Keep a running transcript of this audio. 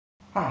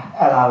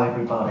Hello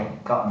everybody,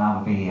 got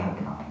another video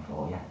coming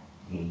for you.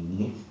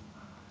 Yes.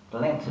 The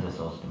link to the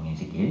source of the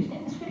music used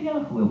in this video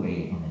will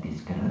be in the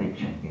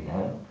description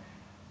below.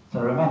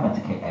 So remember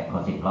to keep that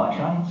positive light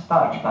shining,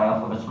 start your day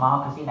off with a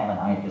smile because you never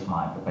know, you just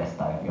might have the best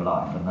day of your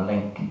life. And the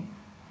link,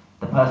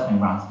 the person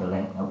who runs the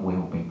link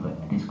will be put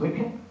in the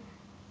description.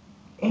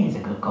 He's a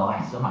good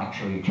guy, so make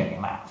sure you check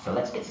him out. So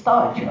let's get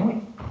started, shall we?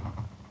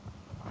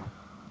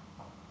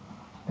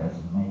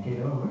 Doesn't make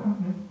it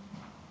alright.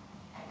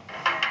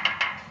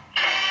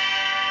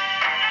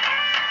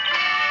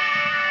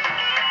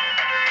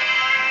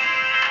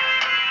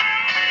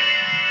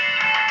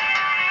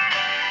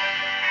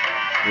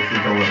 This is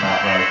all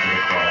about Road to the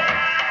Choir.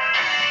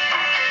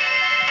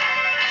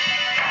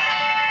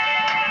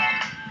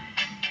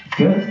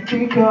 Just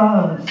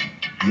because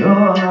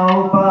you're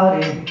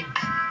nobody,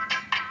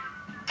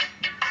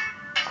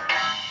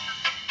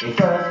 it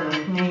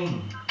doesn't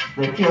mean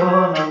that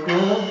you're no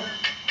good.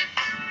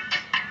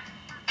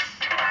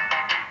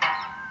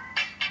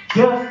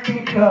 Just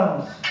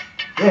because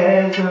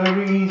there's a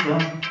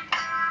reason,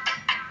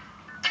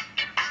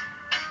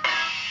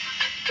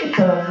 it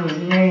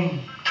doesn't mean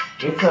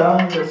it's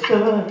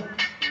understood.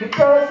 It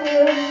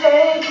doesn't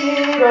make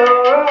it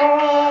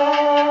alright.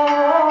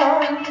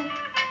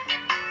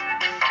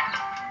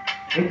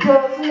 It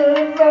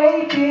doesn't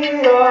make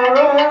it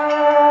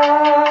alright.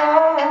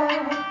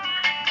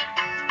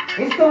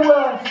 It's the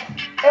worst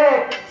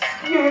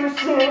excuse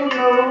in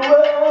the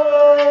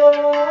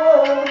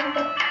world.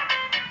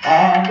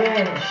 And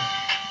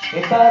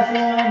it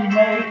doesn't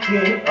make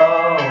it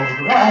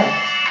alright.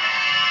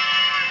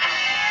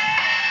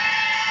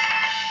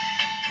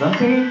 Some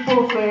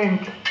people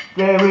think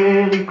they're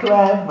really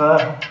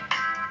clever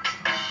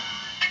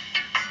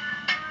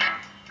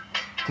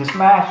to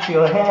smash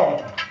your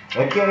head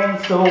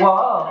against the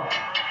wall.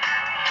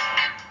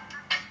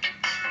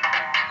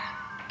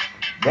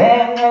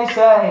 Then they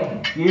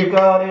say you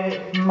got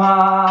it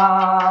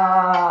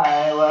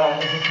my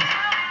way.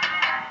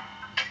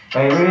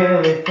 They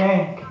really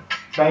think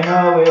they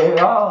know it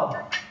all.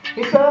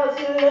 It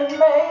doesn't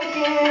make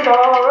it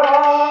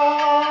alright.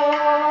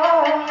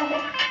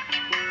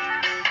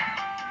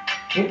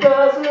 It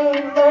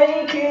doesn't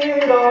make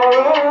it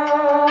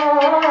alright.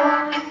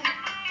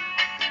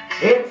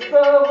 It's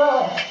the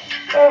worst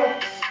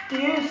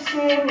excuse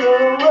in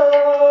the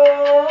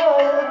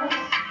world.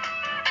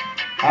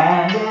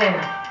 And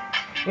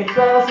it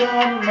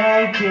doesn't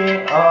make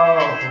it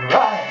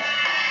alright.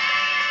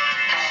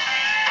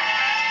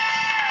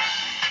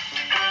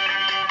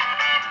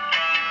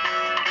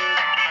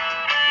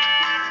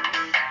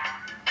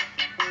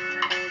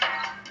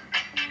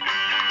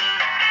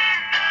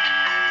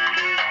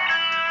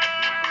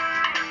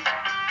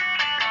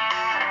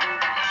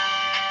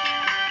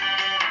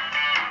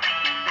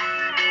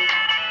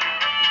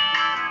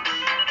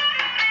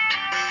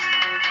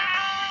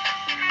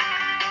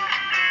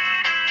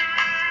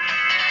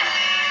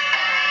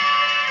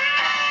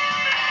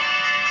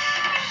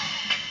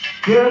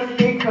 Just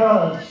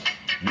because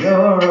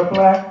you're a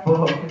black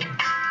boy,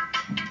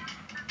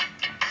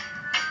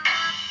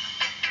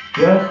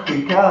 just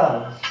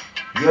because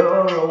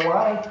you're a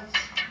white,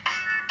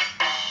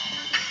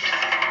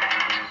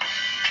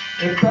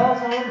 it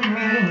doesn't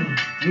mean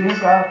you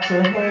got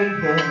to hate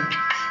him.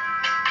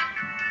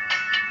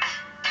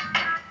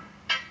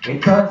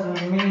 It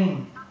doesn't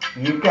mean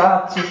you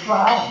got to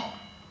fight.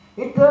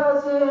 It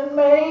doesn't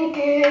make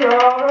it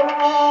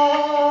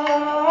alright.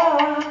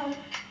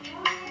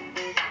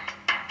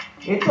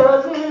 It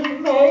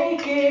doesn't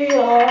make it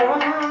alright.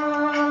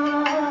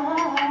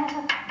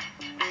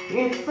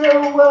 It's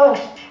the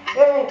worst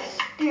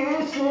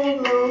excuse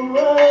in the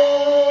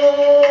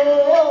world.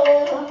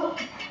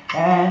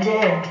 And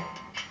it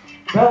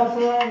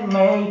doesn't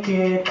make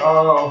it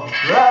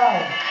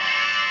alright.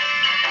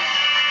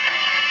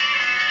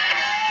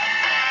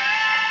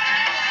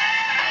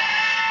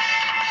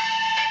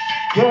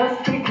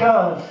 Just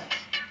because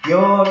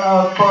you're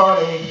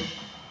nobody,